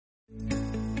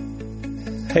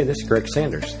Hey, this is Greg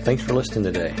Sanders. Thanks for listening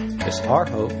today. It's our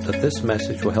hope that this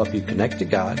message will help you connect to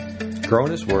God, grow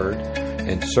in His Word,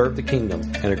 and serve the kingdom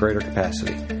in a greater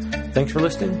capacity. Thanks for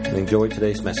listening and enjoy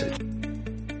today's message.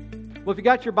 Well, if you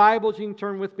got your Bibles, you can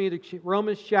turn with me to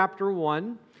Romans chapter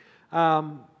 1.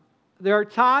 There are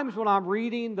times when I'm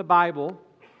reading the Bible,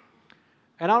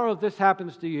 and I don't know if this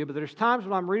happens to you, but there's times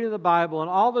when I'm reading the Bible and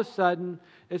all of a sudden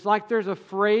it's like there's a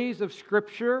phrase of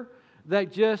Scripture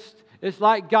that it's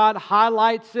like God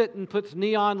highlights it and puts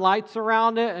neon lights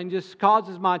around it and just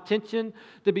causes my attention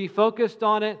to be focused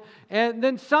on it. And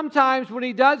then sometimes when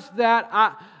He does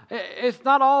that, it's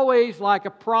not always like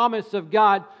a promise of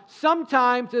God.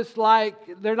 Sometimes it's like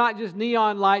they're not just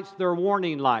neon lights, they're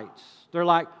warning lights. They're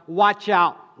like watch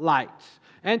out lights.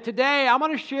 And today I'm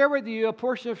going to share with you a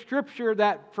portion of Scripture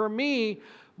that for me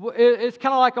is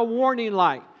kind of like a warning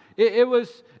light. It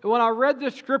was when I read the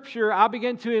Scripture, I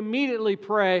began to immediately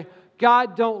pray,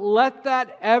 God, don't let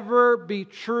that ever be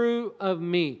true of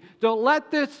me. Don't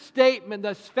let this statement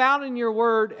that's found in your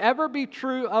word ever be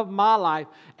true of my life.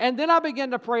 And then I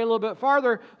began to pray a little bit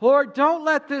farther, Lord, don't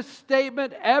let this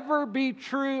statement ever be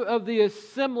true of the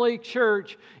Assembly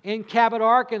Church in Cabot,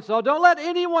 Arkansas. Don't let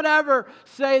anyone ever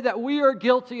say that we are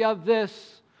guilty of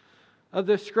this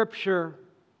Scripture.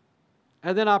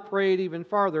 And then I prayed even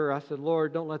farther. I said,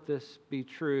 Lord, don't let this be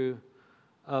true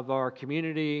of our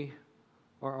community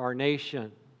or our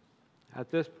nation. At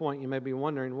this point, you may be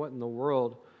wondering, what in the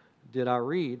world did I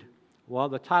read? Well,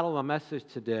 the title of my message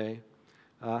today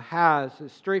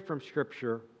is straight from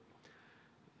Scripture.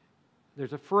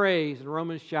 There's a phrase in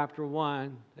Romans chapter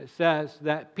 1 that says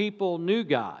that people knew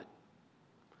God,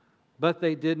 but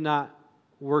they did not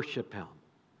worship Him.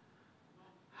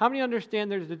 How many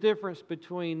understand there's a difference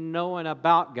between knowing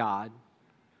about God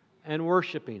and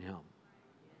worshiping Him?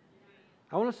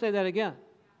 I want to say that again.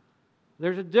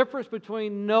 There's a difference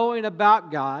between knowing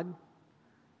about God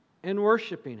and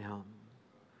worshiping Him.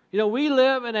 You know, we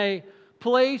live in a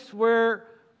place where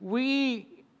we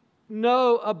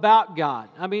know about God.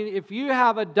 I mean, if you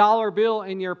have a dollar bill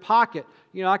in your pocket,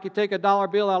 you know, I could take a dollar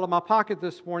bill out of my pocket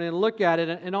this morning and look at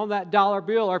it, and on that dollar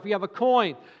bill, or if you have a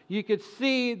coin, you could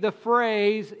see the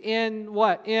phrase in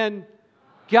what? In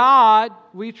God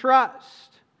we trust.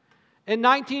 In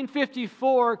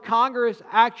 1954, Congress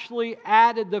actually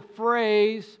added the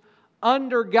phrase,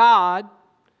 under God,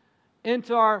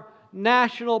 into our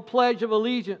National Pledge of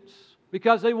Allegiance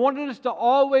because they wanted us to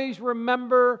always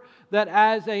remember that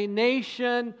as a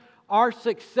nation, our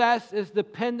success is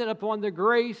dependent upon the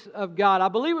grace of God. I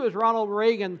believe it was Ronald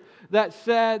Reagan that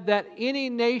said that any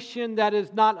nation that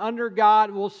is not under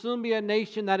God will soon be a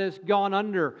nation that has gone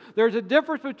under. There's a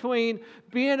difference between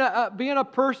being a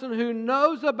person who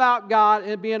knows about God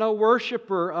and being a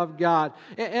worshiper of God.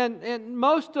 And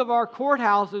most of our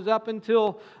courthouses up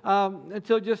until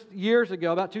just years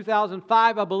ago, about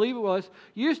 2005, I believe it was,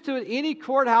 used to, at any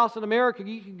courthouse in America,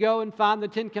 you could go and find the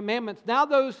Ten Commandments. Now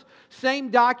those same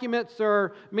documents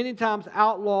are many times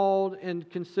outlawed and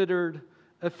considered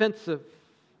offensive.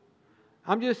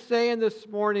 I'm just saying this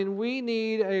morning, we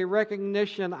need a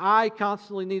recognition. I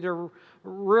constantly need to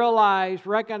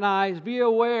recognize, be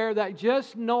aware that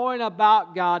just knowing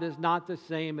about God is not the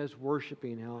same as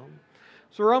worshiping Him.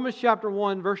 So Romans chapter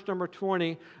 1, verse number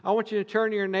 20, I want you to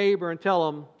turn to your neighbor and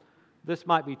tell them, this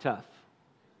might be tough.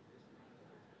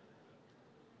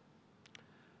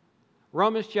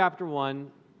 Romans chapter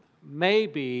 1 may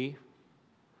be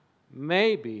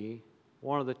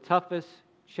one of the toughest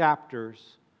chapters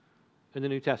in the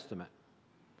New Testament.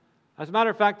 As a matter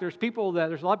of fact, there's a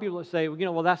lot of people that say,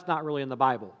 well, that's not really in the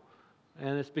Bible.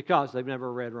 And it's because they've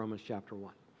never read Romans chapter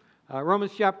 1.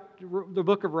 The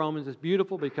book of Romans is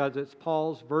beautiful because it's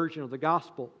Paul's version of the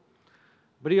gospel.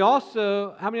 But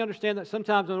how many understand that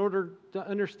sometimes in order to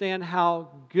understand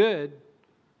how good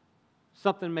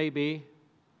something may be,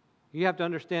 you have to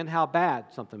understand how bad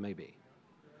something may be.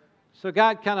 So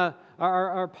God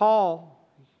Paul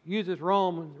uses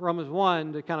Romans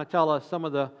 1 to kind of tell us some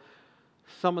of the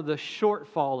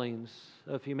shortfallings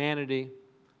of humanity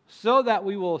so that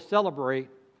we will celebrate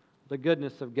the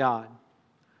goodness of God.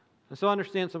 And so I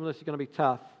understand some of this is going to be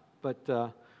tough,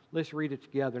 but let's read it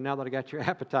together. Now that I got your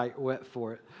appetite wet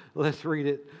for it, let's read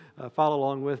it. Follow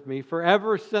along with me. For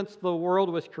ever since the world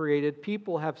was created,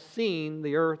 people have seen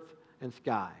the earth and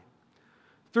sky.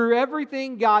 Through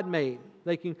everything God made,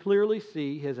 they can clearly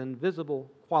see His invisible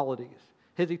qualities,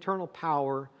 His eternal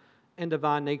power and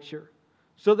divine nature.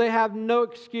 So they have no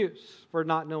excuse for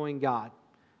not knowing God.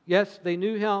 Yes, they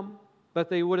knew Him, but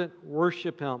they wouldn't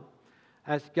worship Him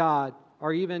as God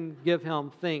or even give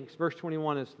Him thanks. Verse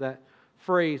 21 is that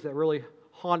phrase that really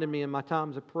haunted me in my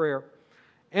times of prayer.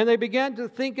 And they began to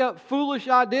think up foolish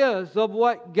ideas of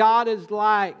what God is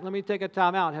like. Let me take a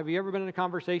time out. Have you ever been in a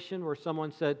conversation where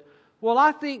someone said, well,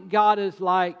 I think God is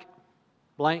like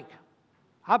blank?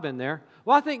 I've been there.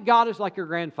 Well, I think God is like your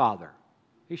grandfather.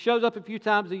 He shows up a few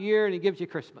times a year and He gives you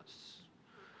Christmas.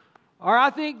 Or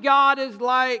I think God is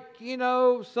like,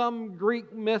 some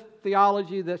Greek myth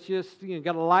theology that's just,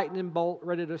 got a lightning bolt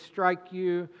ready to strike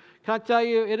you. Can I tell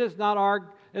you, it is not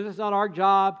our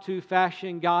job to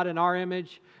fashion God in our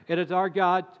image. It's our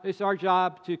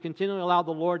job to continually allow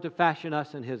the Lord to fashion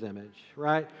us in His image,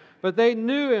 right? But they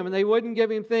knew Him and they wouldn't give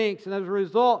Him thanks. And as a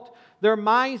result, their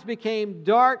minds became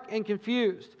dark and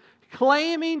confused.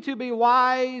 Claiming to be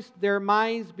wise, their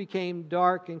minds became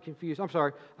dark and confused. I'm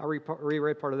sorry, I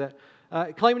reread part of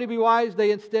that. Claiming to be wise,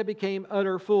 they instead became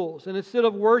utter fools. And instead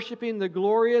of worshiping the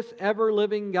glorious,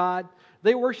 ever-living God,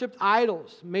 they worshipped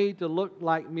idols made to look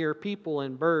like mere people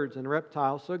and birds and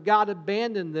reptiles. So God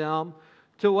abandoned them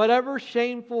to whatever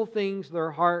shameful things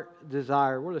their heart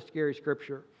desired. What a scary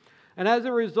scripture. And as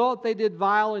a result, they did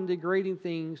vile and degrading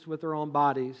things with their own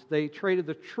bodies. They traded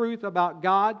the truth about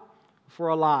God for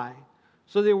a lie.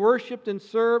 So they worshipped and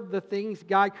served the things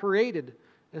God created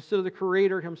instead of the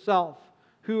Creator Himself,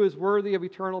 who is worthy of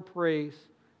eternal praise.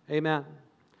 Amen.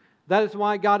 That is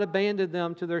why God abandoned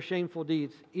them to their shameful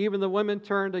deeds. Even the women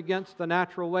turned against the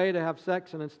natural way to have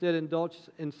sex and instead indulged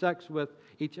in sex with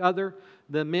each other.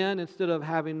 The men, instead of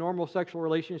having normal sexual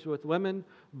relations with women,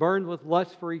 burned with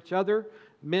lust for each other.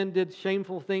 Men did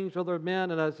shameful things with other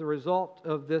men, and as a result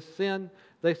of this sin,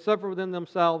 they suffered within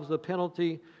themselves the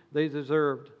penalty they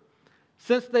deserved.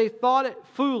 Since they thought it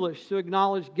foolish to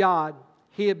acknowledge God,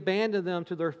 He abandoned them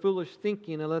to their foolish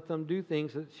thinking and let them do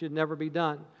things that should never be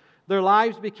done. Their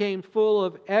lives became full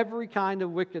of every kind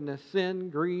of wickedness: sin,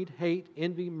 greed, hate,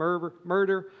 envy,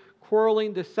 murder,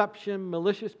 quarreling, deception,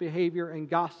 malicious behavior, and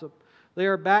gossip. They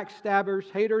are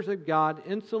backstabbers, haters of God,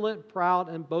 insolent, proud,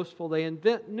 and boastful. They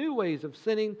invent new ways of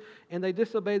sinning, and they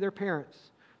disobey their parents.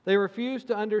 They refuse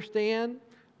to understand,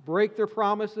 break their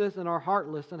promises, and are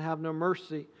heartless and have no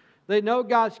mercy. They know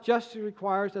God's justice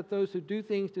requires that those who do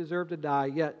things deserve to die,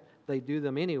 yet they do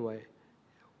them anyway.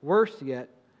 Worse yet,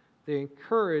 they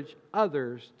encourage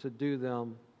others to do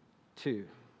them too.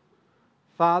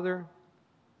 Father,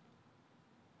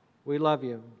 we love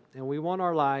You, and we want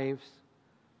our lives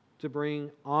to bring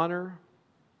honor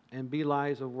and be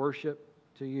lives of worship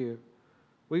to You.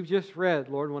 We've just read,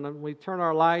 Lord, when we turn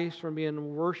our lives from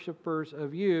being worshipers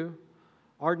of You,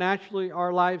 our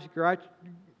lives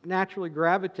naturally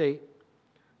gravitate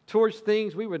towards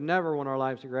things we would never want our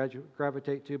lives to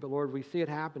gravitate to. But Lord, we see it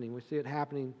happening. We see it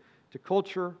happening to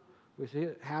culture. We see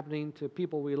it happening to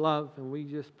people we love. And we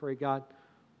just pray, God,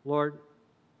 Lord,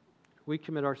 we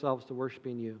commit ourselves to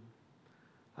worshiping You.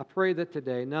 I pray that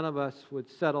today none of us would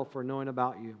settle for knowing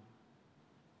about You,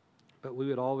 but we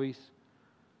would always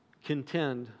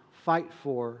contend, fight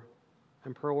for,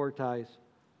 and prioritize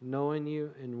knowing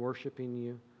You and worshiping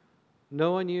You,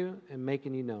 knowing You and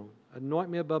making You known. Anoint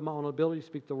me above my own ability to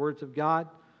speak the words of God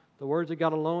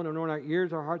alone, anoint our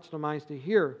ears, our hearts, and our minds to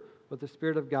hear what the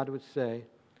Spirit of God would say. And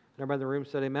everybody in the room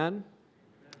said amen? Amen.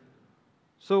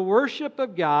 So worship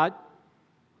of God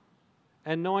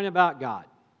and knowing about God,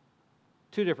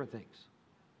 two different things.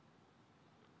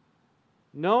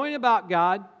 Knowing about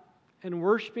God and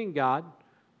worshiping God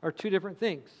are two different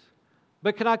things.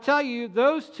 But can I tell you,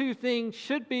 those two things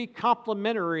should be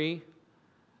complementary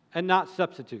and not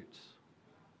substitutes.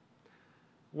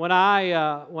 When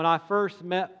I first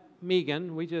met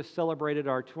Megan, we just celebrated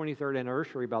our 23rd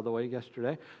anniversary, by the way,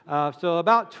 yesterday. So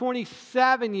about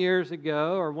 27 years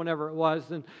ago, or whenever it was,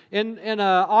 in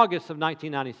August of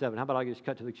 1997. How about I just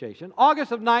cut to the chase? In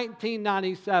August of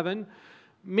 1997,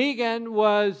 Megan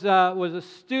was a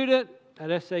student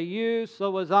at SAU,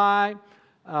 so was I.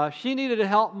 She needed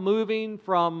help moving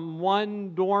from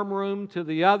one dorm room to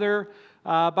the other.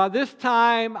 By this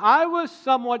time, I was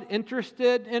somewhat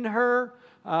interested in her.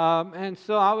 And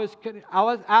so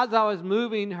as I was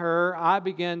moving her, I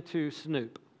began to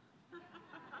snoop.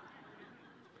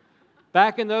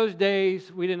 Back in those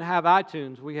days, we didn't have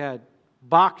iTunes. We had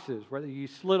boxes where you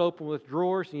slid open with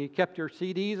drawers and you kept your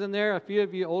CDs in there. A few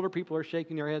of you older people are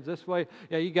shaking their heads this way.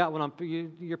 Yeah, you got what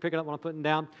you're picking up what I'm putting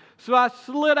down. So I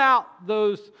slid out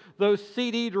those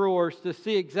CD drawers to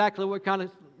see exactly what kind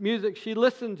of music she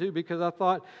listened to, because I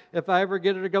thought if I ever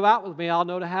get her to go out with me, I'll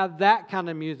know to have that kind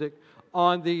of music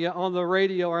on the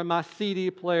radio or in my CD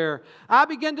player. I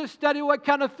began to study what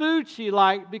kind of food she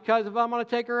liked, because if I'm going to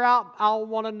take her out, I'll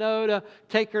want to know to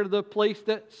take her to the place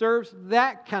that serves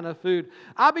that kind of food.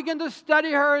 I began to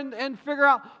study her and figure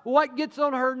out what gets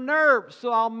on her nerves,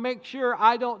 so I'll make sure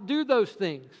I don't do those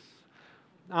things.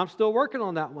 I'm still working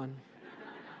on that one.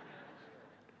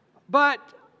 But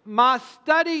my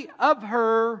study of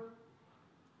her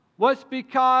was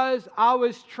because I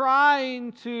was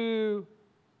trying to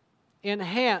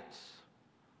enhance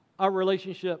a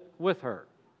relationship with her,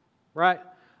 right?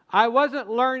 I wasn't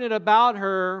learning about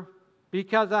her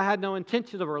because I had no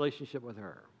intention of a relationship with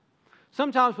her.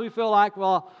 Sometimes we feel like,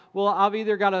 well, I've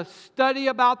either got to study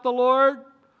about the Lord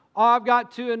or I've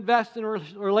got to invest in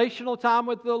relational time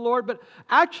with the Lord. But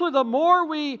actually, the more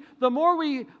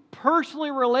we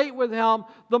personally relate with Him,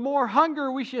 the more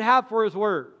hunger we should have for His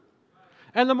Word.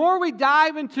 And the more we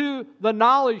dive into the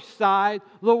knowledge side,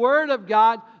 the Word of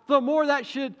God, the more that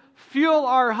should fuel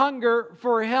our hunger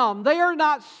for Him. They are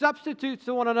not substitutes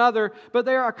to one another, but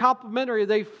they are complementary.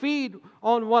 They feed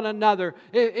on one another.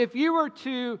 If you were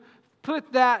to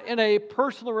put that in a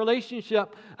personal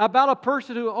relationship about a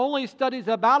person who only studies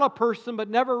about a person but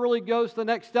never really goes the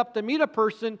next step to meet a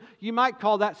person, you might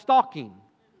call that stalking.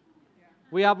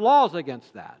 We have laws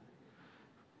against that.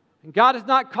 And God has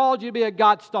not called you to be a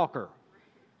God stalker.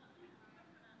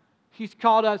 He's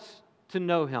called us to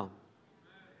know Him.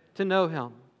 To know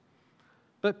Him.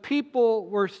 But people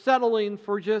were settling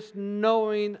for just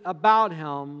knowing about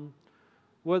Him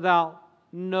without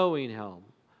knowing Him.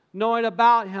 Knowing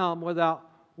about Him without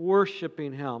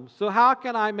worshiping Him. So how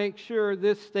can I make sure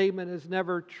this statement is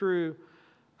never true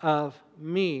of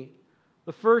me?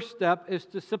 The first step is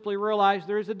to simply realize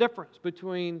there is a difference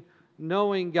between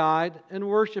knowing God and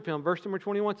worship Him. Verse number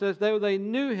 21 says, though they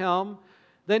knew Him,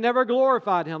 they never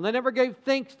glorified Him. They never gave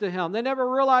thanks to Him. They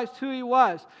never realized who He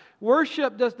was.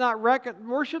 Worship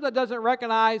that doesn't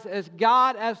recognize as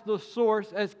God as the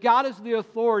source, as God as the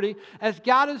authority, as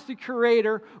God as the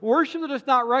creator. Worship that does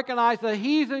not recognize that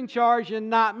He's in charge and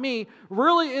not me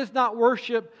really is not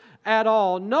worship at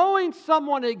all. Knowing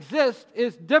someone exists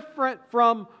is different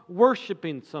from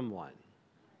worshiping someone.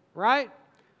 Right?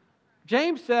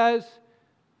 James says,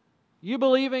 you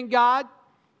believe in God?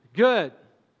 Good.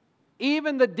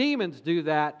 Even the demons do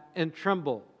that and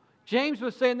tremble. James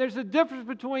was saying there's a difference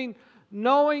between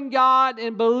knowing God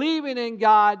and believing in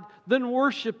God than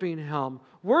worshiping Him.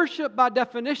 Worship, by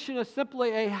definition, is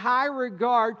simply a high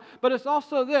regard, but it's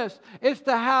also this. It's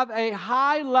to have a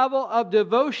high level of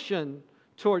devotion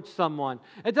towards someone.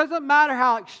 It doesn't matter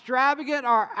how extravagant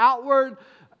our outward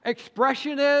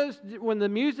expression is when the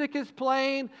music is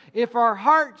playing, if our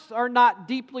hearts are not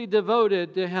deeply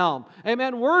devoted to Him.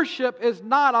 Amen. Worship is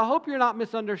not, I hope you're not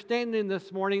misunderstanding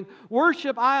this morning.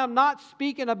 Worship, I am not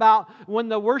speaking about when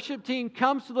the worship team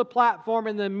comes to the platform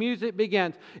and the music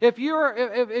begins.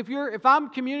 If I'm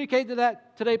communicating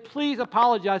that today, please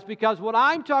apologize, because what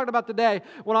I'm talking about today,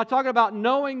 when I'm talking about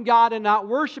knowing God and not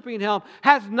worshiping Him,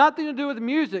 has nothing to do with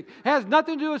music, has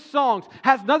nothing to do with songs,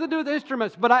 has nothing to do with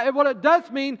instruments. But what it does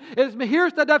mean is,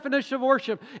 here's the definition of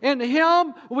worship. In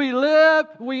Him we live,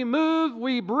 we move,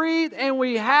 we breathe, and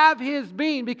we have His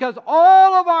being, because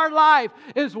all of our life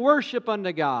is worship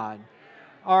unto God.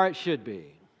 Or it should be.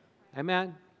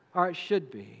 Amen? Or it should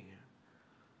be.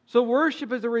 So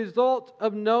worship is a result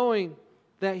of knowing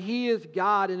that He is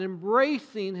God and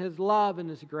embracing His love and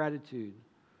His gratitude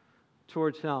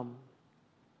towards Him.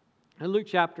 In Luke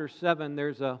chapter 7,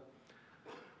 there's an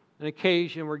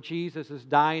occasion where Jesus is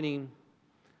dining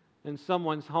in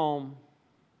someone's home,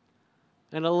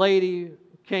 and a lady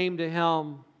came to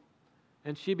Him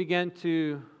and she began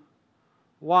to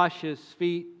wash His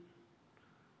feet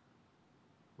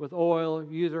with oil,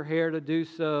 use her hair to do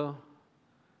so.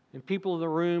 And people in the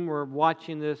room were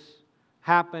watching this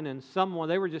happen, and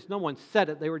no one said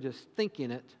it, they were just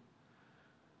thinking it.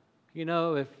 You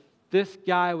know, if this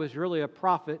guy was really a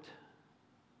prophet,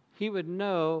 he would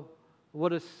know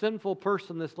what a sinful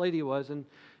person this lady was,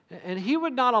 and he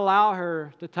would not allow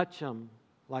her to touch him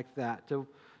like that, to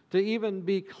even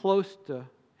be close to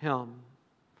him.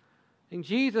 And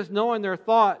Jesus, knowing their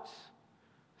thoughts,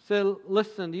 said,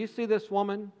 listen, do you see this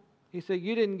woman? He said,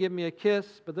 you didn't give me a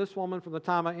kiss, but this woman from the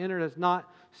time I entered has not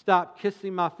stopped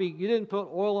kissing my feet. You didn't put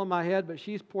oil on my head, but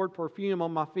she's poured perfume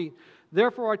on my feet.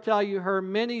 Therefore I tell you, her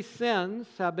many sins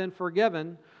have been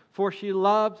forgiven, for she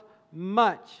loved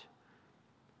much.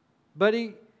 But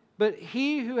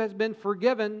he who has been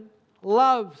forgiven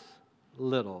loves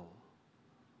little.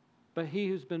 But he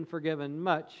who's been forgiven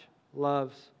much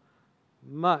loves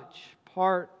much.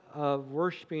 Part of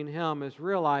worshiping Him is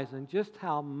realizing just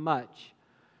how much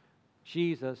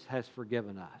Jesus has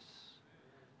forgiven us.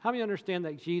 How many understand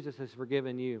that Jesus has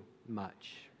forgiven you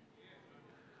much?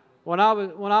 When I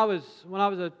was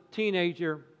a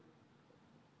teenager,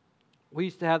 we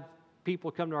used to have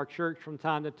people come to our church from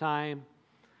time to time,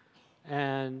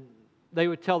 and they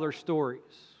would tell their stories.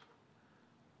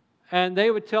 And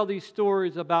they would tell these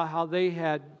stories about how they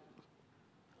had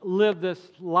lived this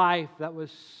life that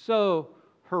was so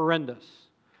horrendous,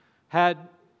 had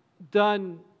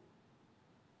done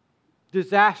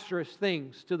disastrous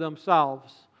things to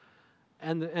themselves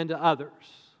and to others.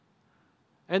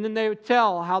 And then they would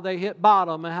tell how they hit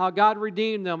bottom and how God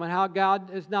redeemed them and how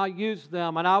God has now used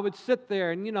them. And I would sit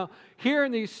there and,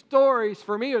 hearing these stories,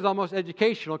 for me, it was almost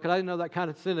educational because I didn't know that kind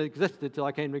of sin existed until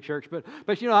I came to church. But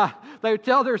they would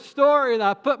tell their story and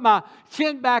I put my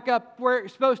chin back up where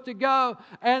it's supposed to go.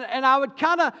 And I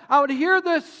would hear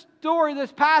this story,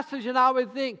 this passage, and I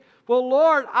would think, well,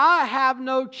 Lord, I have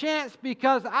no chance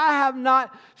because I have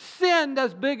not sinned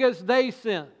as big as they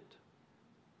sinned.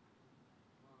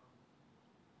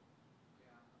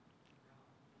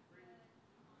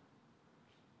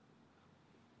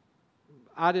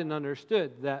 I didn't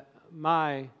understand that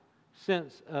my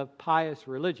sense of pious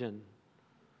religion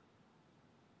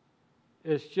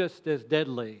is just as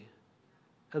deadly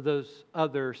as those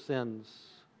other sins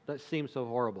that seem so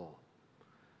horrible.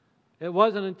 It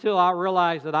wasn't until I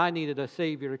realized that I needed a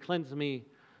Savior to cleanse me,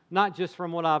 not just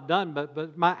from what I've done,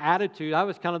 but my attitude. I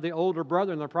was kind of the older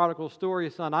brother in the prodigal story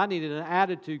son. I needed an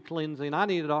attitude cleansing. I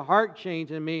needed a heart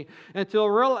change in me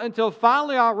until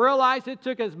finally I realized it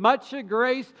took as much the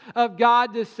grace of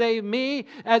God to save me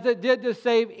as it did to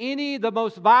save the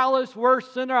most vilest,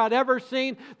 worst sinner I'd ever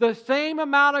seen. The same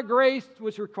amount of grace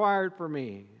was required for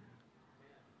me.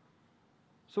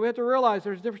 So we have to realize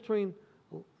there's a difference between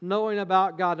knowing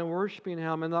about God and worshiping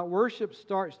Him, and that worship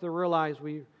starts to realize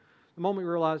the moment we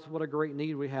realize what a great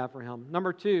need we have for Him.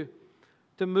 Number two,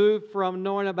 to move from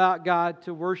knowing about God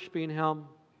to worshiping Him,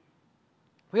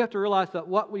 we have to realize that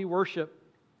what we worship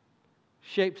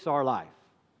shapes our life.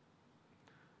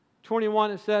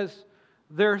 21, it says,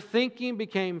 their thinking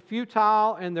became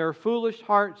futile and their foolish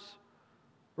hearts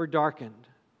were darkened.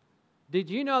 Did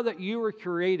you know that you were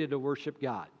created to worship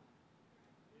God?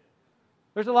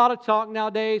 There's a lot of talk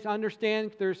nowadays. I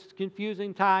understand there's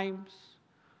confusing times.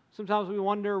 Sometimes we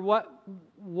wonder,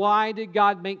 why did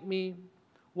God make me?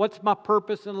 What's my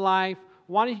purpose in life?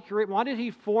 Why did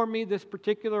He form me this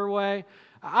particular way?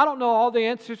 I don't know all the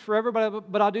answers for everybody,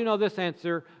 but I do know this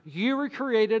answer. You were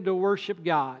created to worship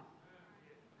God.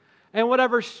 And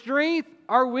whatever strength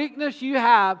or weakness you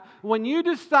have, when you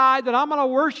decide that I'm going to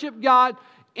worship God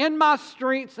in my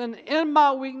strengths and in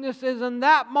my weaknesses, in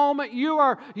that moment you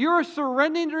are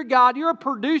surrendering to God. You are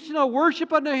producing a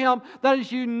worship unto Him that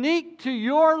is unique to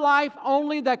your life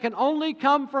only, that can only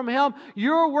come from Him.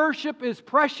 Your worship is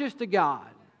precious to God.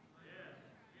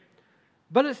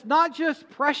 But it's not just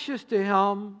precious to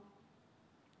Him.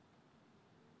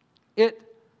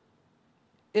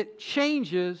 It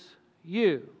changes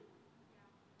you.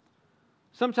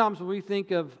 Sometimes when we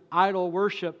think of idol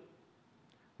worship,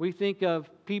 we think of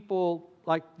people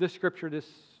like this scripture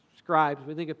describes.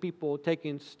 We think of people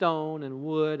taking stone and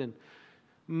wood and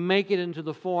make it into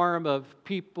the form of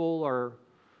people or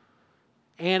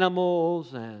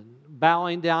animals and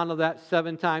bowing down to that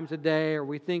 7 times a day. Or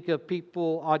we think of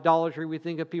people, idolatry, we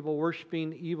think of people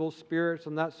worshiping evil spirits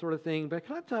and that sort of thing. But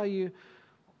can I tell you,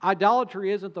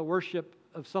 idolatry isn't the worship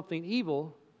of something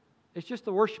evil. It's just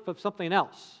the worship of something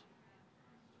else.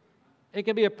 It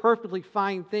can be a perfectly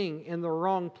fine thing in the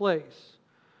wrong place.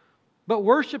 But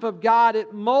worship of God,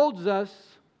 it molds us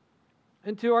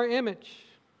into our image.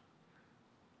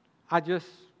 I just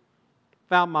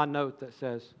found my note that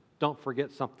says, don't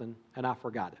forget something, and I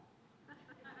forgot it.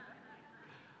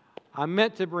 I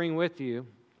meant to bring with you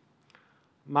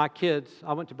my kids.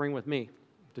 I went to bring with me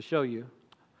to show you.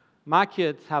 My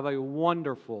kids have a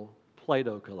wonderful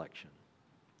Play-Doh collection.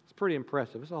 It's pretty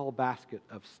impressive. It's a whole basket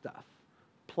of stuff.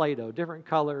 Play-Doh, different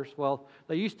colors. Well,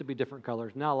 they used to be different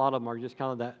colors. Now a lot of them are just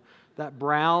kind of that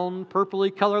brown,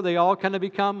 purpley color they all kind of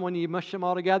become when you mush them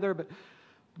all together.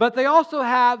 But they also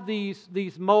have these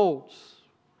molds.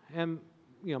 And,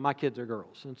 my kids are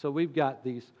girls. And so we got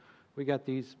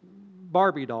these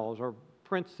Barbie dolls or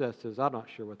princesses. I'm not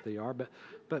sure what they are.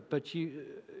 But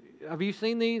have you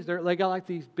seen these? They got like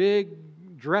these big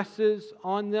dresses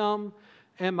on them.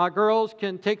 And my girls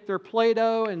can take their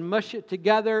Play-Doh and mush it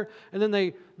together, and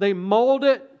then they mold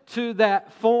it to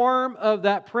that form of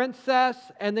that princess,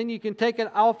 and then you can take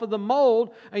it off of the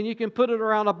mold and you can put it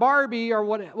around a Barbie or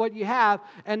what you have,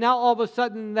 and now all of a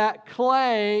sudden that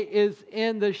clay is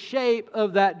in the shape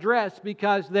of that dress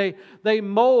because they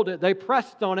mold it, they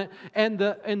pressed on it, and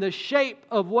the shape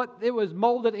of what it was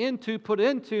molded into, put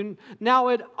into, now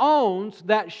it owns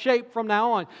that shape from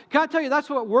now on. Can I tell you, that's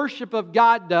what worship of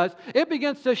God does. It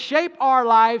begins to shape our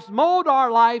lives, mold our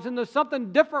lives into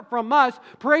something different from us.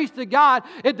 Praise to God.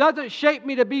 It doesn't shape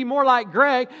me to be more like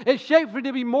Greg. It shapes me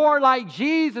to be more like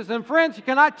Jesus. And friends,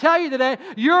 can I tell you today,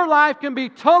 your life can be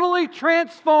totally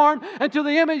transformed into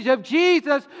the image of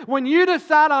Jesus when you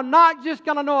decide I'm not just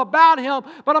going to know about Him,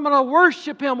 but I'm going to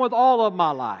worship Him with all of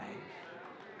my life.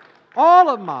 All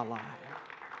of my life.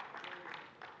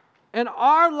 And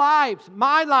our lives,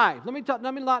 my life, let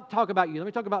me not talk about you, let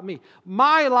me talk about me.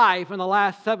 My life in the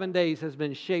last 7 days has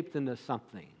been shaped into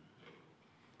something.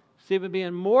 See, if it's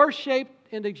being more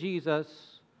shaped into Jesus,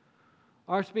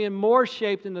 or it's being more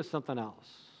shaped into something else.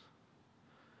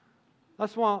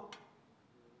 That's why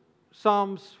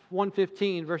Psalms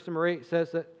 115, verse number 8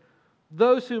 says that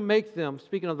those who make them,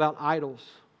 speaking about idols,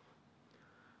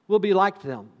 will be like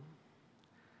them,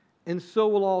 and so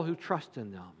will all who trust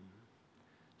in them.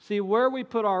 See, where we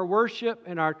put our worship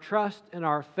and our trust and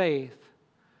our faith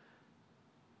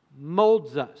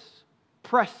molds us,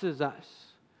 presses us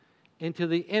into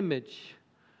the image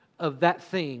of that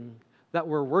thing that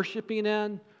we're worshiping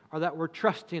in or that we're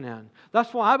trusting in.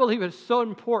 That's why I believe it's so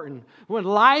important when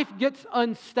life gets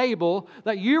unstable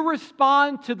that you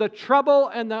respond to the trouble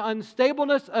and the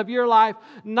unstableness of your life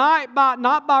not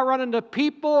by running to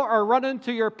people or running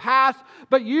to your past,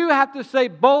 but you have to say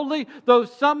boldly, though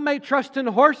some may trust in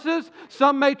horses,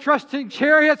 some may trust in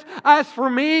chariots, as for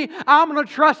me, I'm going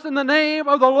to trust in the name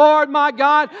of the Lord my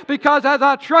God, because as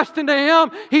I trust into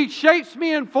Him, He shapes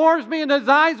me and forms me and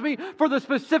designs me for the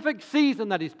specific season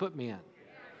that He's put me in.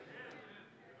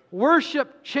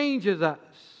 Worship changes us.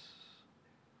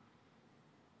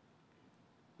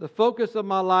 The focus of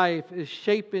my life is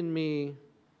shaping me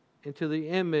into the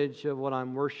image of what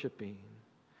I'm worshiping.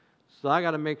 So I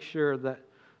got to make sure that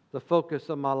the focus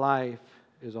of my life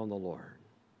is on the Lord.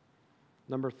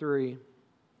 Number 3,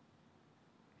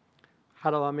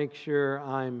 how do I make sure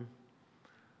I'm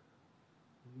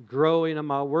growing in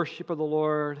my worship of the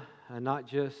Lord and not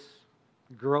just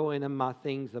growing in my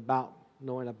things about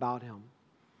knowing about Him?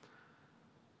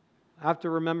 I have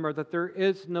to remember that there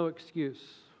is no excuse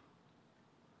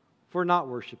for not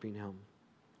worshiping Him.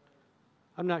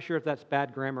 I'm not sure if that's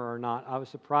bad grammar or not. I was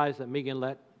surprised that Megan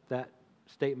let that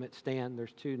statement stand.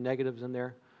 There's 2 negatives in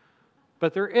there.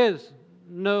 But there is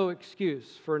no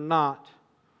excuse for not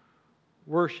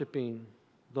worshiping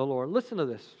the Lord. Listen to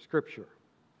this scripture.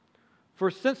 For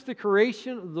since the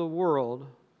creation of the world,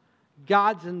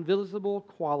 God's invisible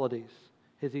qualities,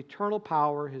 His eternal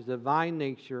power, His divine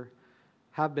nature,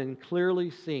 have been clearly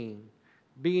seen,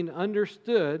 being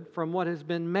understood from what has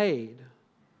been made,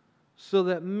 so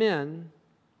that men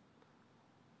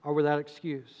are without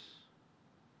excuse.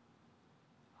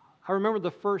 I remember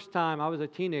the first time I was a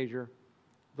teenager,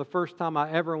 the first time I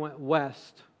ever went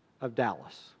west of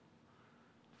Dallas.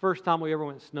 First time we ever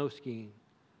went snow skiing.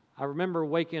 I remember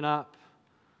waking up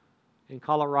in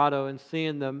Colorado and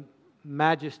seeing the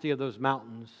majesty of those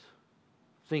mountains,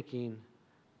 thinking,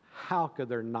 how could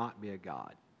there not be a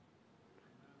God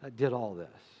that did all this?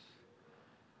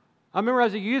 I remember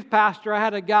as a youth pastor, I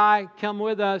had a guy come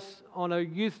with us on a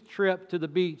youth trip to the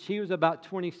beach. He was about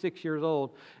 26 years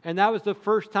old, and that was the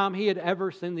first time he had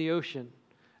ever seen the ocean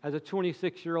as a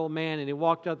 26-year-old man. And he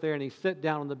walked out there and he sat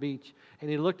down on the beach and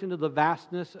he looked into the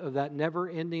vastness of that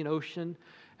never-ending ocean.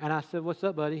 And I said, "What's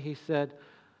up, buddy?" He said,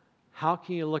 "How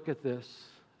can you look at this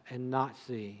and not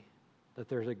see that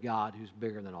there's a God who's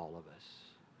bigger than all of us?"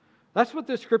 That's what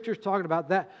this scripture is talking about.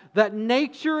 That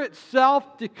nature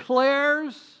itself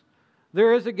declares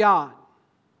there is a God.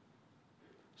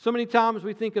 So many times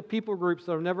we think of people groups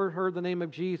that have never heard the name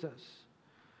of Jesus.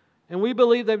 And we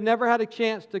believe they've never had a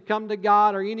chance to come to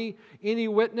God or any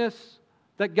witness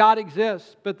that God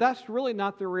exists. But that's really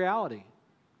not the reality.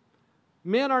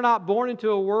 Men are not born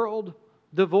into a world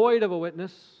devoid of a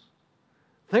witness.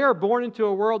 They are born into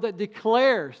a world that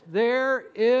declares there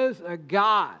is a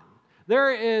God.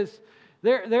 There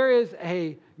is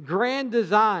a grand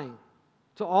design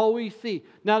to all we see.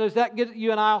 Now, does that get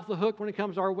you and I off the hook when it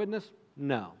comes to our witness?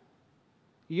 No.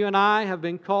 You and I have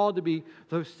been called to be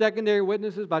those secondary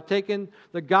witnesses by taking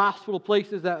the gospel to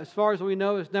places that, as far as we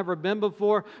know, has never been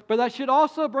before. But that should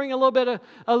also bring a little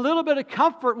bit of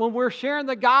comfort when we're sharing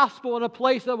the gospel in a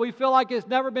place that we feel like it's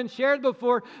never been shared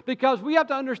before, because we have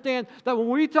to understand that when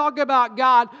we talk about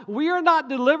God, we are not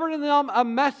delivering them a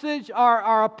message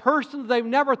or a person that they've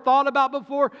never thought about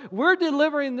before. We're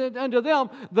delivering unto them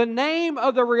the name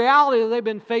of the reality that they've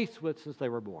been faced with since they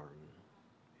were born.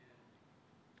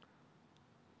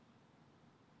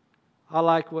 I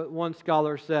like what one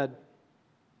scholar said.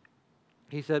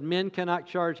 He said, "Men cannot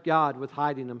charge God with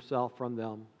hiding Himself from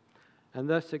them, and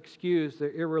thus excuse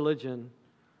their irreligion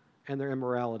and their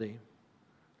immorality."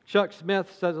 Chuck Smith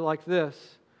says it like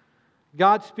this: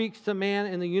 God speaks to man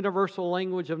in the universal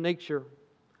language of nature,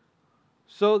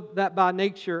 so that by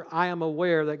nature I am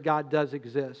aware that God does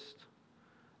exist.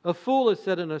 A fool has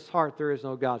said in his heart, there is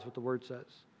no God, is what the Word says.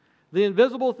 The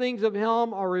invisible things of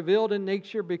Him are revealed in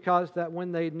nature, because that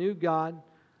when they knew God,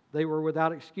 they were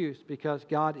without excuse, because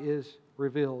God is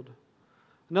revealed.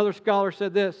 Another scholar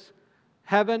said this: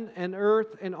 heaven and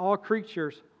earth and all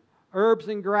creatures, herbs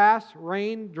and grass,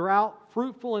 rain, drought,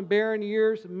 fruitful and barren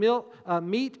years,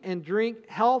 meat and drink,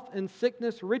 health and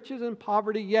sickness, riches and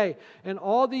poverty, yea, and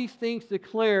all these things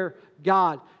declare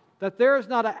God, that there is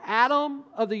not an atom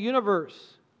of the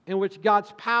universe in which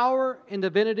God's power and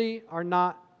divinity are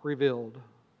not revealed.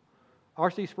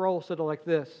 R.C. Sproul said it like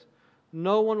this: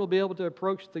 no one will be able to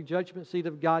approach the judgment seat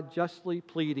of God justly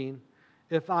pleading,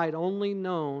 if I had only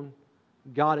known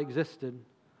God existed,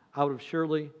 I would have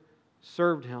surely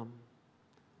served Him.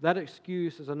 That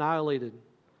excuse is annihilated.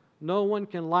 No one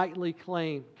can rightly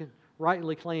claim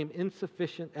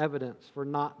insufficient evidence for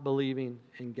not believing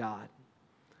in God.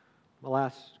 The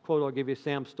last quote I'll give you,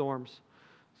 Sam Storms,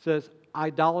 says,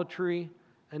 idolatry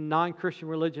and non-Christian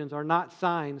religions are not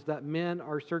signs that men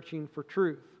are searching for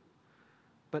truth,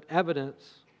 but evidence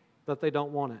that they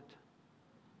don't want it.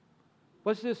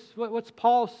 What's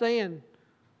Paul saying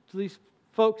to these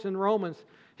folks in Romans?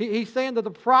 He's saying that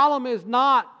the problem is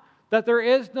not that there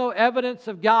is no evidence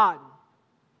of God.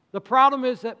 The problem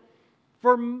is that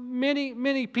for many,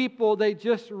 many people, they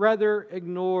just rather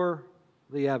ignore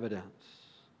the evidence.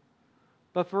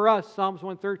 But for us, Psalms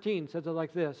 113 says it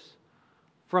like this: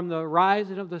 from the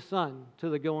rising of the sun to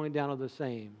the going down of the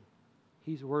same,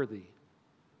 He's worthy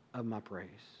of my praise.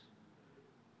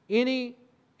 Any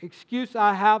excuse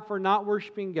I have for not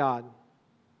worshiping God,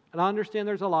 and I understand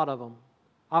there's a lot of them.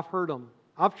 I've heard them.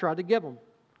 I've tried to give them.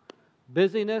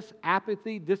 Busyness,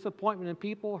 apathy, disappointment in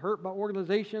people, hurt by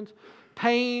organizations,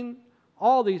 pain,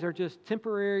 all these are just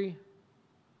temporary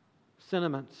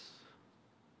sentiments.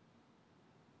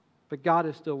 But God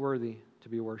is still worthy to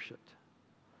be worshiped.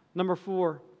 Number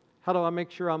 4, how do I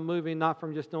make sure I'm moving not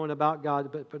from just knowing about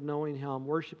God, but knowing Him,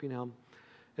 worshiping Him?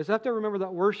 Is I have to remember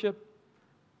that worship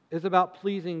is about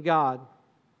pleasing God,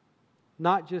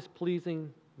 not just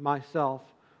pleasing myself.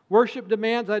 Worship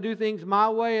demands I do things my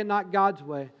way and not God's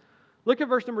way. Look at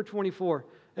verse number 24.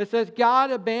 It says,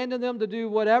 God abandoned them to do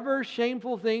whatever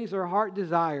shameful things their heart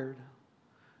desired.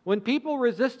 When people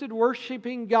resisted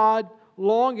worshiping God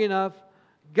long enough,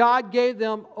 God gave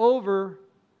them over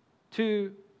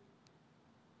to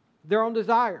their own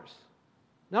desires.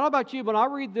 Now, I don't know about you, but I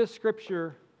read this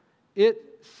scripture,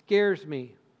 it scares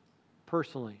me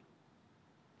personally.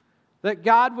 That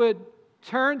God would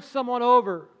turn someone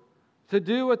over to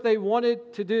do what they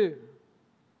wanted to do.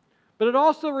 But it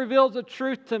also reveals a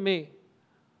truth to me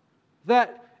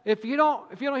that if you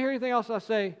don't hear anything else I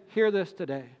say, hear this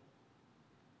today.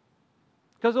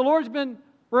 Because the Lord's been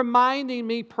reminding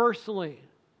me personally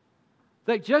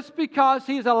that just because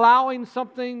He's allowing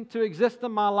something to exist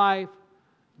in my life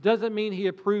doesn't mean He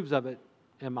approves of it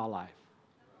in my life.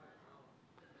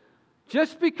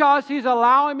 Just because He's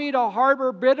allowing me to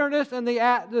harbor bitterness and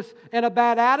a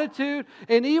bad attitude,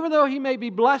 and even though He may be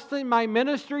blessing my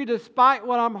ministry despite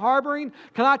what I'm harboring,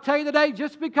 can I tell you today,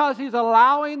 just because He's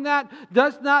allowing that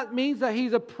does not mean that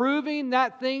He's approving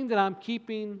that thing that I'm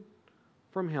keeping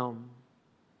from Him.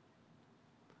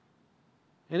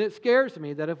 And it scares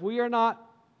me that if we are not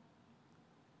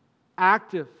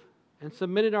active and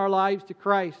submitting our lives to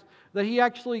Christ, that He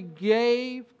actually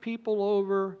gave people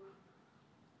over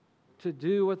to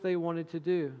do what they wanted to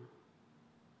do.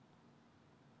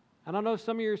 And I know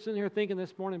some of you are sitting here thinking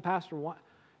this morning, Pastor,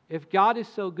 if God is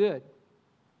so good,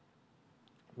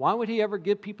 why would He ever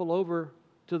give people over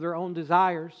to their own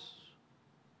desires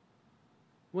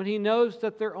when He knows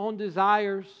that their own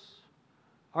desires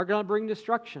are going to bring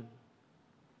destruction?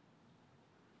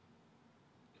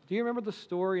 Do you remember the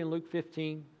story in Luke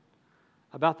 15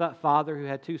 about that father who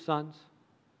had 2 sons?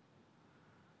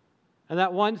 And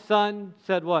that one son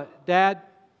said what? Dad,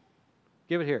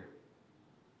 give it here.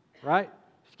 Right?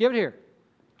 Just give it here.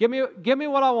 Give me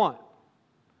what I want.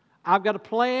 I've got a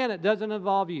plan that doesn't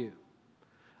involve you.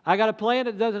 I got a plan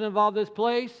that doesn't involve this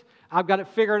place. I've got it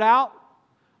figured out.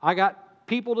 I got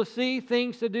people to see,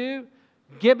 things to do.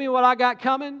 Give me what I got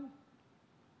coming.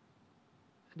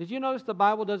 Did you notice the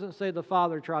Bible doesn't say the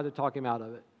father tried to talk him out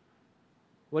of it?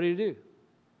 What did he do?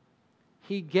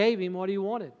 He gave him what he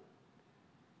wanted.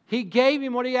 He gave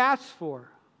him what he asked for.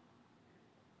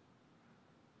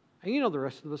 And you know the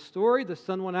rest of the story. The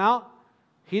son went out.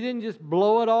 He didn't just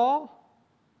blow it all.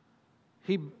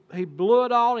 He blew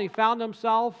it all and he found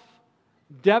himself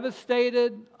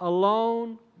devastated,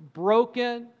 alone,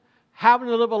 broken, having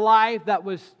to live a life that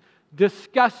was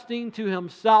disgusting to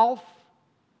himself.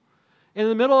 In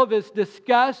the middle of his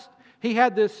disgust, he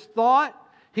had this thought.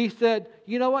 He said,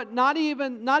 you know what, not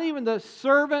even the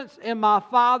servants in my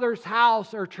father's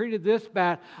house are treated this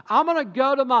bad. I'm going to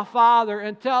go to my father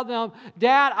and tell them,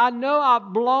 Dad, I know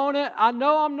I've blown it. I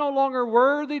know I'm no longer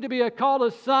worthy to be called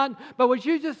a son, but would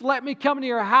you just let me come into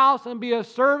your house and be a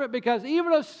servant? Because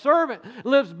even a servant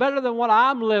lives better than what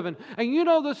I'm living. And you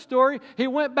know the story. He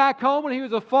went back home when he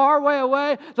was a far way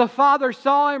away. The father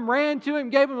saw him, ran to him,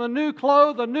 gave him a new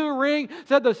clothes, a new ring,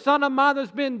 said, the son of mine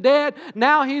that's been dead,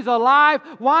 now he's alive.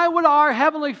 Why would our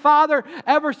Heavenly Father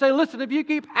ever say, listen, if you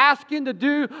keep asking to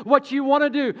do what you want to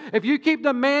do, if you keep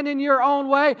demanding your own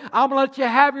way, I'm going to let you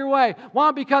have your way? Why?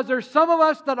 Because there's some of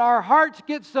us that our hearts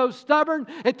get so stubborn,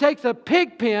 it takes a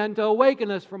pig pen to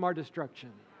awaken us from our destruction.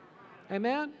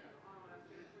 Amen?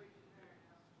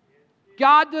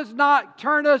 God does not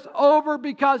turn us over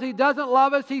because He doesn't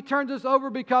love us. He turns us over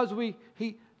because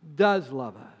He does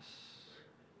love us.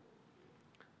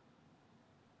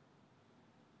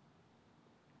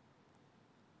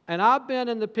 And I've been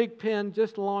in the pig pen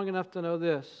just long enough to know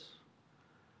this.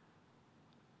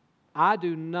 I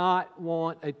do not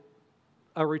want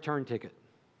a return ticket.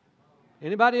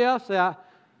 Anybody else? Say, I've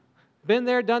been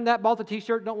there, done that, bought the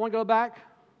t-shirt, don't want to go back?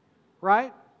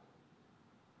 Right?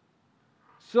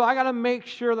 So I got to make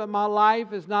sure that my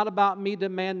life is not about me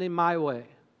demanding my way.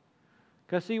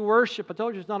 Because see, worship, I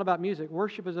told you it's not about music.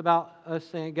 Worship is about us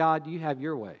saying, God, you have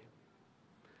your way.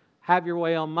 Have your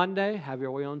way on Monday, have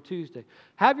your way on Tuesday.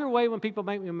 Have your way when people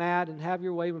make me mad, and have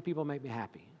your way when people make me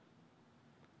happy.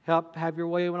 Have your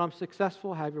way when I'm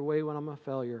successful, have your way when I'm a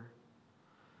failure.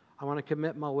 I want to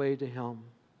commit my way to Him.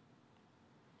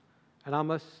 And I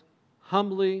must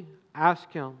humbly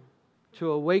ask Him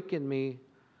to awaken me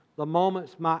the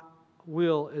moments my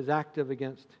will is active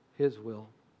against His will.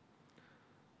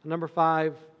 Number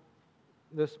 5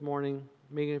 this morning,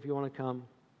 Megan, if you want to come.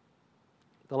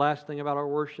 The last thing about our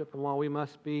worship, and why we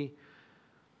must be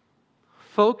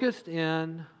focused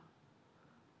in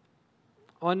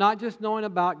on not just knowing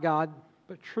about God,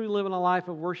 but truly living a life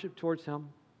of worship towards Him,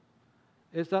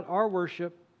 is that our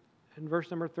worship, in verse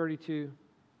number 32,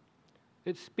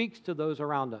 it speaks to those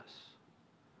around us.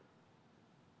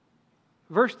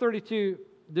 Verse 32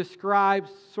 describes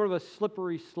sort of a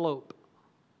slippery slope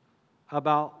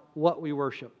about what we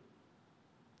worship.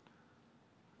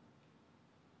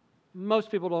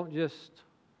 Most people don't just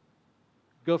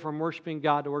go from worshiping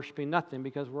God to worshiping nothing,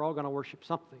 because we're all going to worship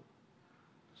something.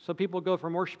 So people go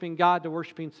from worshiping God to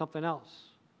worshiping something else.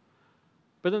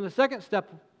 But then the second step,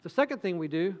 the second thing we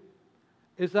do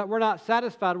is that we're not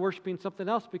satisfied worshiping something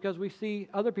else, because we see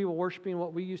other people worshiping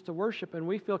what we used to worship, and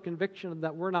we feel conviction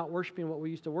that we're not worshiping what we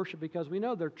used to worship, because we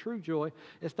know their true joy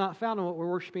is not found in what we're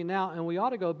worshiping now, and we ought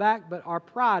to go back, but our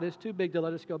pride is too big to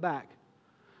let us go back.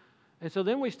 And so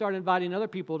then we start inviting other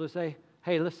people to say,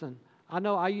 hey, listen, I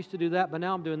know I used to do that, but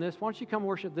now I'm doing this. Why don't you come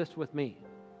worship this with me?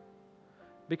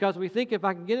 Because we think if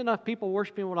I can get enough people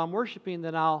worshiping what I'm worshiping,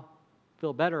 then I'll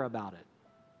feel better about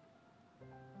it.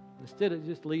 Instead, it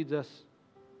just leads us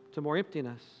to more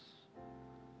emptiness.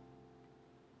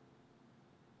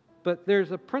 But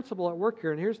there's a principle at work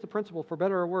here, and here's the principle: for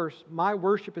better or worse, my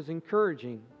worship is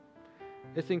encouraging.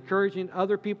 It's encouraging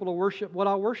other people to worship what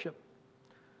I worship.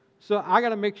 So I got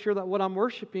to make sure that what I'm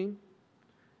worshiping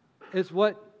is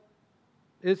what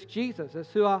is Jesus.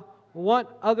 It's who I want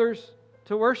others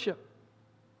to worship.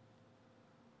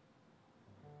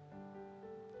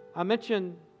 I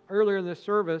mentioned earlier in this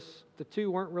service, the two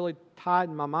weren't really tied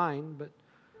in my mind, but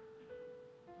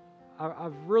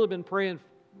I've really been praying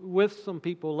with some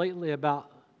people lately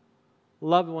about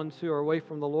loved ones who are away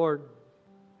from the Lord.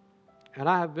 And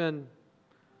I've been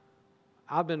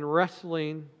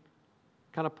wrestling,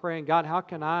 kind of praying, God,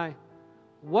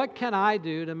 what can I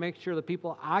do to make sure the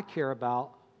people I care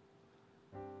about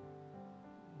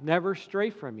never stray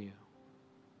from you?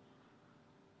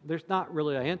 There's not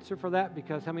really an answer for that,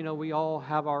 because how many know we all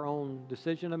have our own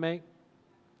decision to make?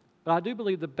 But I do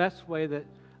believe the best way that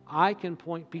I can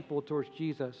point people towards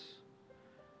Jesus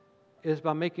is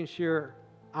by making sure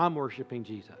I'm worshiping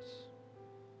Jesus.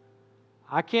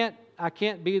 I can't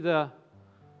be the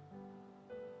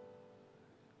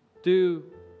do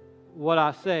what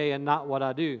I say and not what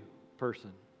I do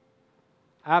person.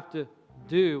 I have to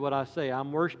do what I say.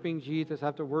 I'm worshiping Jesus. I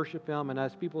have to worship Him. And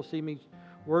as people see me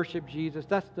worship Jesus,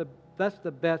 that's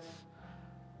the best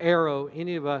arrow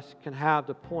any of us can have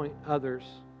to point others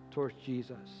towards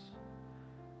Jesus.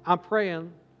 I'm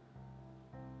praying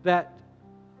that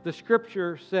the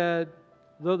Scripture said,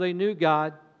 though they knew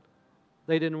God,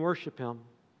 they didn't worship Him.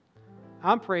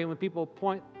 I'm praying when people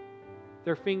point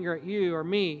their finger at you or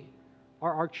me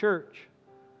or our church,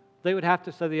 they would have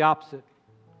to say the opposite.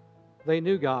 they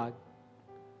knew God,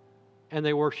 and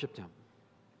they worshiped Him.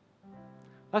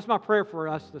 That's my prayer for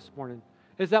us this morning,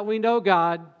 is that we know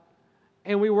God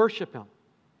and we worship Him.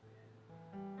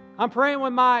 I'm praying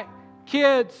when my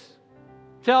kids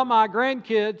tell my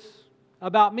grandkids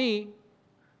about me,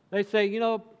 they say, you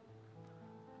know,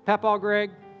 Papa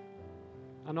Greg,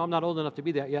 I know I'm not old enough to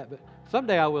be that yet, but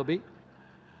someday I will be.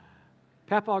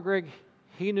 Papa Greg,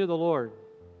 he knew the Lord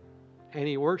and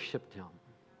he worshiped Him.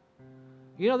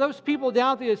 You know, those people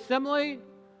down at the assembly,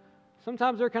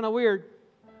 sometimes they're kind of weird,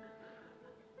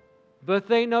 but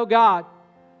they know God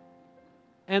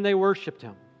and they worshiped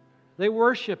Him. They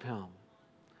worship Him.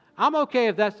 I'm okay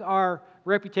if that's our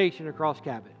reputation across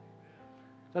Cabot.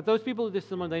 That those people at the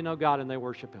assembly, they know God and they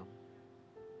worship Him.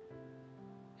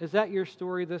 Is that your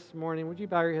story this morning? Would you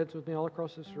bow your heads with me all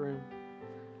across this room?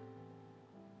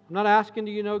 I'm not asking,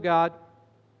 do you know God?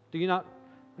 I'm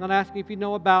not asking if you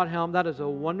know about Him. That is a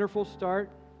wonderful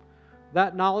start.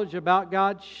 That knowledge about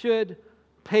God should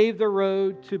pave the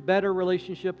road to better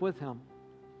relationship with Him.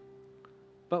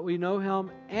 But we know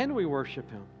Him and we worship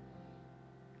Him.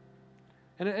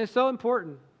 And it's so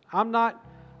important. I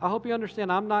hope you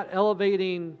understand, I'm not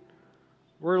elevating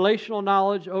relational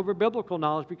knowledge over biblical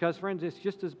knowledge, because, friends, it's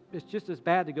just as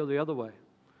bad to go the other way.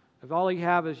 If all you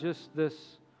have is just this,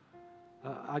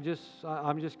 I'm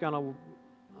just going to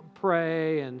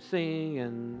pray and sing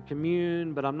and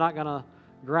commune, but I'm not going to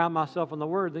ground myself in the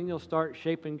Word, then you'll start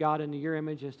shaping God into your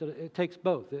image. It takes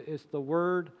both. It's the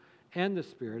Word and the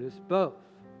Spirit. It's both.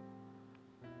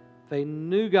 They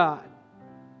knew God,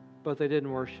 but they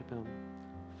didn't worship Him.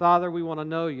 Father, we want to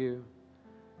know You,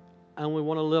 and we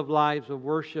want to live lives of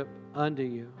worship unto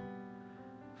You.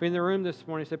 If you're in the room this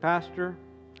morning, say, Pastor,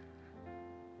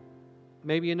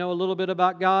 maybe you know a little bit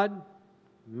about God.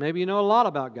 Maybe you know a lot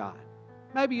about God.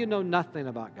 Maybe you know nothing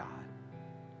about God.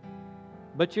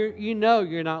 But you know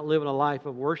you're not living a life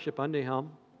of worship unto Him.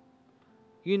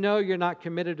 You know you're not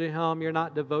committed to Him. You're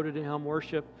not devoted to Him.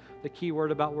 Worship, the key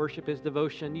word about worship is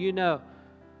devotion. You know,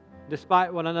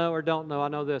 despite what I know or don't know, I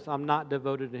know this. I'm not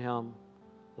devoted to Him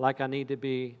like I need to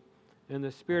be. And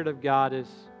the Spirit of God is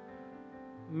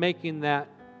making that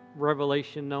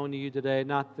revelation known to you today.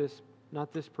 Not this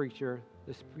preacher.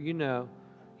 You know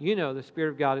the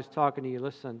Spirit of God is talking to you.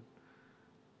 Listen,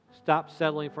 stop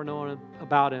settling for knowing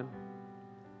about Him.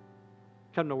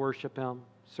 Come to worship Him.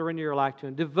 Surrender your life to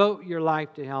Him. Devote your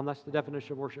life to Him. That's the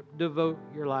definition of worship. Devote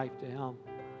your life to Him.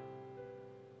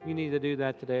 You need to do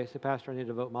that today. Say, Pastor, I need to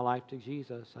devote my life to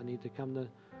Jesus. I need to come to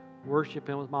worship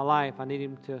Him with my life. I need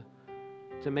Him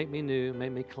to make me new,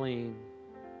 make me clean,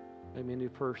 make me a new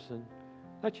person.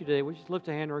 That's you today. Would you just lift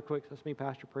a hand real quick? That's me,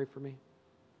 Pastor. Pray for me.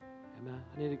 Amen.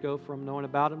 I need to go from knowing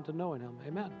about Him to knowing Him.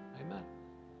 Amen. Amen.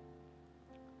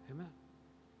 Amen.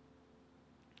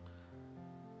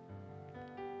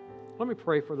 Let me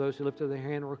pray for those who lifted their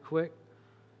hand real quick.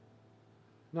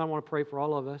 Now I want to pray for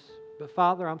all of us. But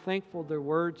Father, I'm thankful their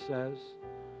word says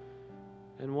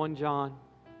in 1 John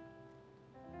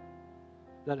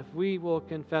that if we will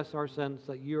confess our sins,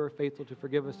 that You are faithful to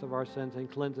forgive us of our sins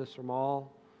and cleanse us from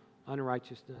all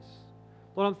unrighteousness.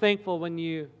 Lord, I'm thankful when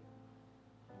You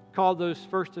called those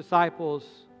first disciples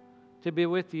to be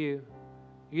with You.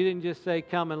 You didn't just say,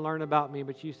 come and learn about Me,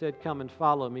 but You said, come and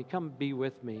follow Me. Come be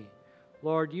with Me.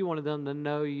 Lord, You wanted them to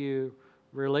know You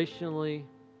relationally.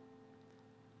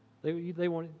 They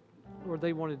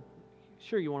wanted,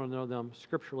 sure, You wanted to know them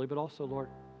scripturally, but also, Lord,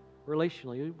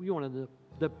 relationally. You wanted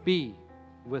to be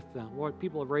with them. Lord,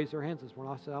 people have raised their hands this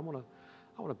morning. I said, I want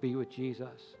to be with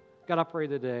Jesus. God, I pray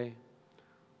today,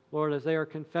 Lord, as they are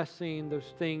confessing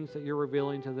those things that You're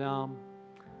revealing to them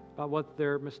about what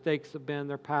their mistakes have been,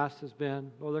 their past has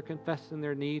been, Lord, they're confessing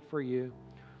their need for You.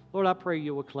 Lord, I pray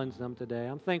You will cleanse them today.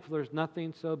 I'm thankful there's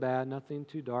nothing so bad, nothing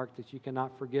too dark that You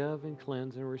cannot forgive and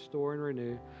cleanse and restore and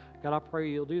renew. God, I pray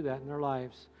You'll do that in their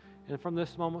lives. And from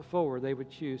this moment forward, they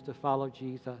would choose to follow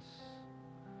Jesus.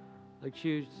 They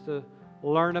choose to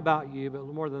learn about You, but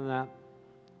more than that,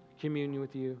 communion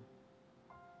with You.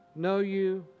 Know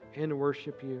You and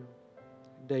worship You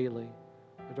daily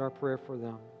is our prayer for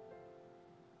them.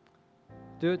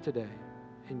 Do it today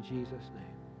in Jesus' name.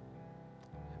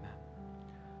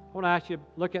 I want to ask you to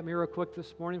look at me real quick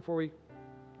this morning before we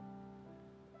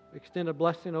extend a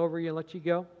blessing over you and let you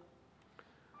go.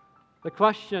 The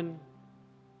question,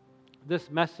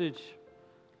 this message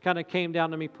kind of came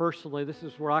down to me personally. This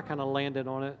is where I kind of landed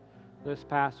on it this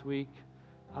past week.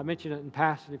 I mentioned it in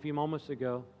passing a few moments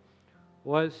ago,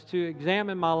 was to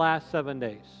examine my last 7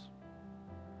 days.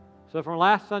 So from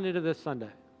last Sunday to this Sunday.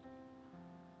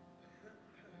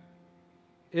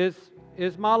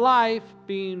 Is my life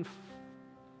being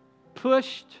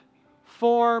pushed,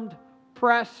 formed,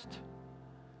 pressed,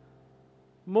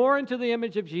 more into the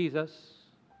image of Jesus?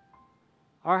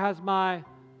 Or has my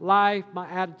life, my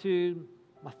attitude,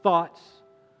 my thoughts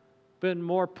been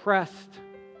more pressed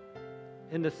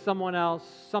into someone else,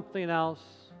 something else?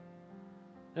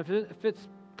 If it's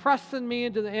pressing me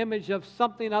into the image of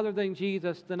something other than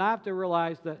Jesus, then I have to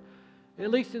realize that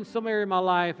at least in some area of my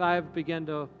life, I've begun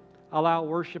to allow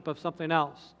worship of something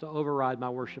else to override my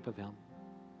worship of Him.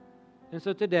 And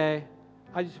so today,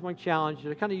 I just want to challenge you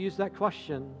to kind of use that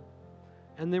question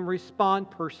and then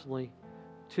respond personally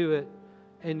to it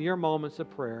in your moments of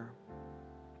prayer.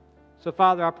 So,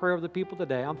 Father, I pray over the people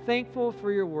today. I'm thankful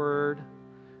for your word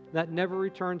that never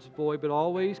returns void, but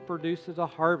always produces a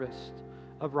harvest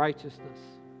of righteousness.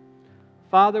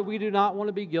 Father, we do not want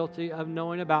to be guilty of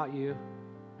knowing about you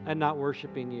and not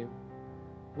worshiping you.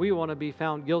 We want to be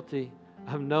found guilty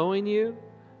of knowing you,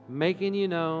 making you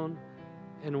known,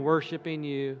 and worshiping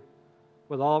you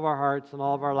with all of our hearts and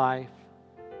all of our life,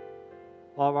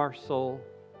 all of our soul.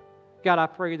 God, I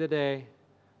pray today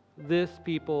this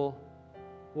people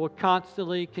will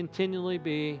constantly, continually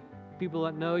be people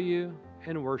that know you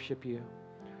and worship you.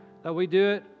 That we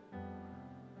do it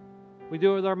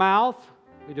with our mouth,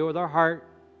 we do it with our heart,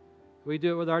 we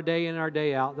do it with our day in and our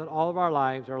day out, that all of our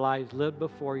lives lived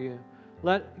before you.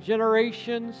 Let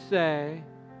generations say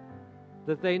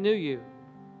that they knew you.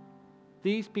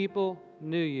 These people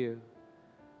knew you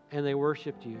and they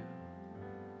worshiped you.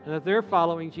 And that they're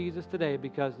following Jesus today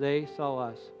because they saw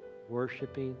us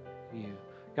worshiping you.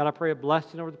 God, I pray a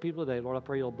blessing over the people today. Lord, I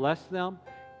pray you'll bless them,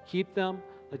 keep them,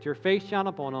 let your face shine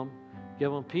upon them,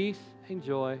 give them peace and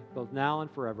joy both now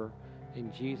and forever.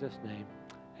 In Jesus' name,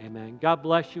 amen. God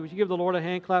bless you. Would you give the Lord a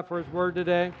hand clap for His word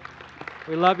today?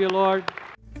 We love you, Lord.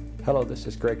 Hello, this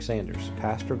is Greg Sanders,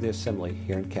 pastor of the Assembly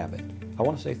here in Cabot. I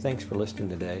want to say thanks for listening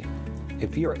today.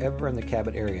 If you are ever in the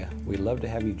Cabot area, we'd love to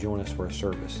have you join us for a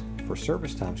service. For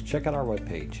service times, check out our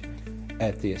webpage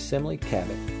at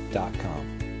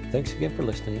theassemblycabot.com. Thanks again for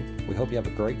listening. We hope you have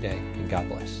a great day, and God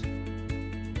bless.